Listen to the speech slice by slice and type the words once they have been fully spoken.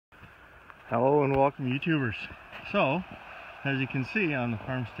Hello and welcome, YouTubers. So, as you can see on the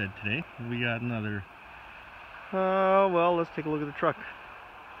farmstead today, we got another, well, let's take a look at the truck.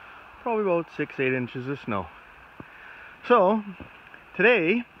 Probably about 6-8 inches of snow. So,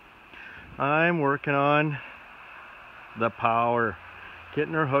 today, I'm working on the power,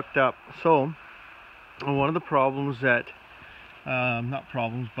 getting her hooked up. So, one of the problems that, not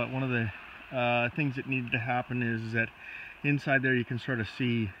problems, but one of the things that needed to happen is that inside there you can sort of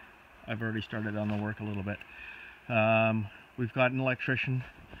see, I've already started on the work a little bit. We've got an electrician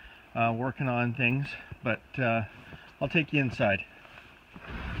working on things, but I'll take you inside.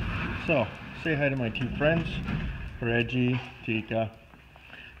 So, say hi to my two friends, Reggie, Tika,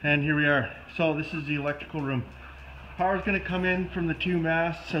 and here we are. So this is the electrical room. Power's going to come in from the two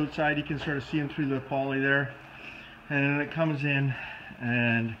masts outside. You can sort of see them through the poly there, and then it comes in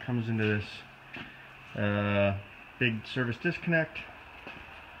and comes into this big service disconnect,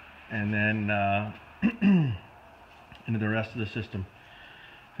 and then into the rest of the system.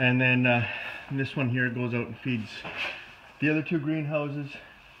 And then this one here goes out and feeds the other two greenhouses.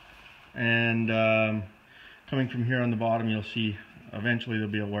 And coming from here on the bottom, you'll see eventually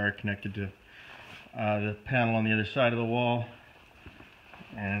there'll be a wire connected to the panel on the other side of the wall,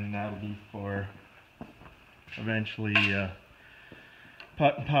 and that'll be for eventually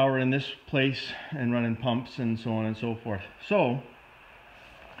power in this place and running pumps and so on and so forth. So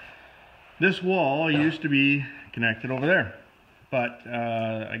this wall used to be connected over there, but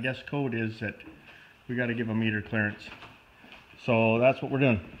I guess code is that we got to give a meter clearance. So that's what we're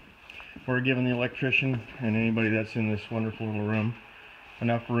doing. We're giving the electrician and anybody that's in this wonderful little room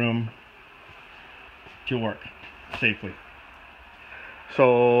enough room to work safely.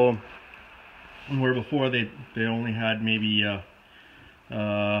 So where before they only had maybe you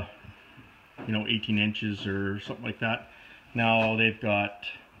know, 18 inches or something like that, now they've got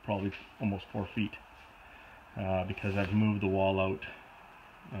probably almost 4 feet because I've moved the wall out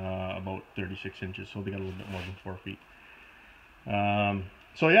about 36 inches, so they got a little bit more than 4 feet.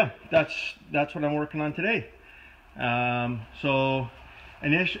 So yeah, that's what I'm working on today. So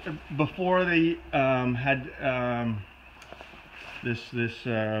before they had this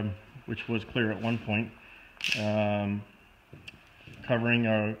which was clear at one point, covering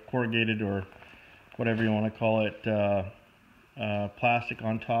or corrugated or whatever you want to call it, plastic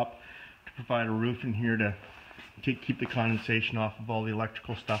on top to provide a roof in here to keep the condensation off of all the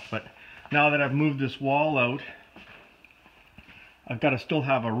electrical stuff. But now that I've moved this wall out, I've got to still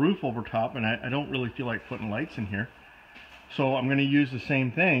have a roof over top, and I don't really feel like putting lights in here. So I'm going to use the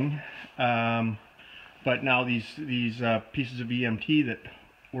same thing, but now these pieces of EMT that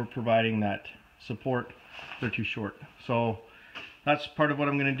we're providing that support, they're too short. So that's part of what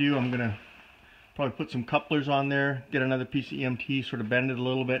I'm going to do. I'm going to probably put some couplers on there, get another piece of EMT, sort of bend it a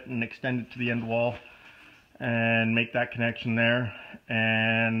little bit and extend it to the end wall and make that connection there.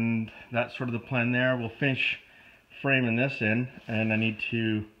 And that's sort of the plan there. We'll finish framing this in, and I need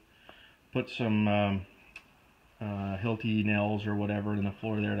to put some Hilti nails or whatever in the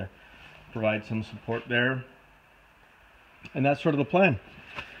floor there to provide some support there. And that's sort of the plan.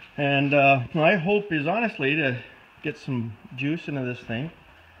 And my hope is honestly to get some juice into this thing,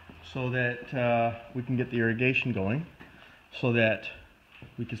 so that we can get the irrigation going, so that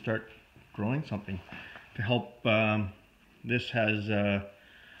we can start growing something to help. This has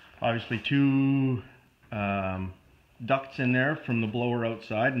obviously two ducts in there from the blower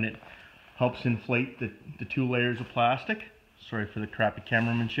outside, and it helps inflate the two layers of plastic. Sorry for the crappy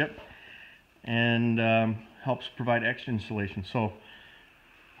cameramanship. And helps provide extra insulation. So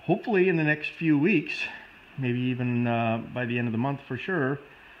hopefully in the next few weeks, maybe even by the end of the month for sure,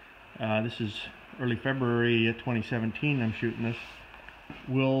 this is early February 2017 I'm shooting this,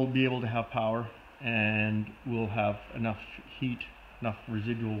 we'll be able to have power, and we'll have enough heat, enough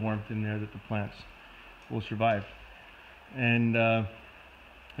residual warmth in there that the plants will survive. And as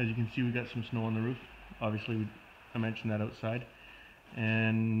you can see, we got some snow on the roof. Obviously I mentioned that outside.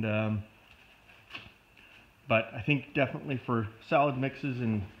 And but I think definitely for salad mixes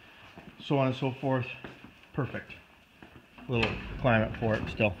and so on and so forth, perfect little climate for it.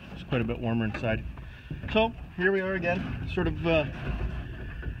 Still, it's quite a bit warmer inside. So here we are again, sort of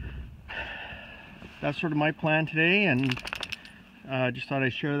that's sort of my plan today, and just thought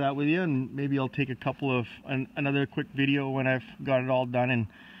I'd share that with you. And maybe I'll take a couple of another quick video when I've got it all done and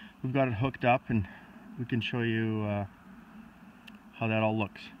we've got it hooked up, and we can show you how that all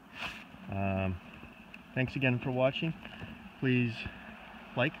looks. Thanks again for watching. Please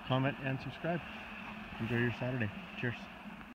like, comment, and subscribe. Enjoy your Saturday. Cheers.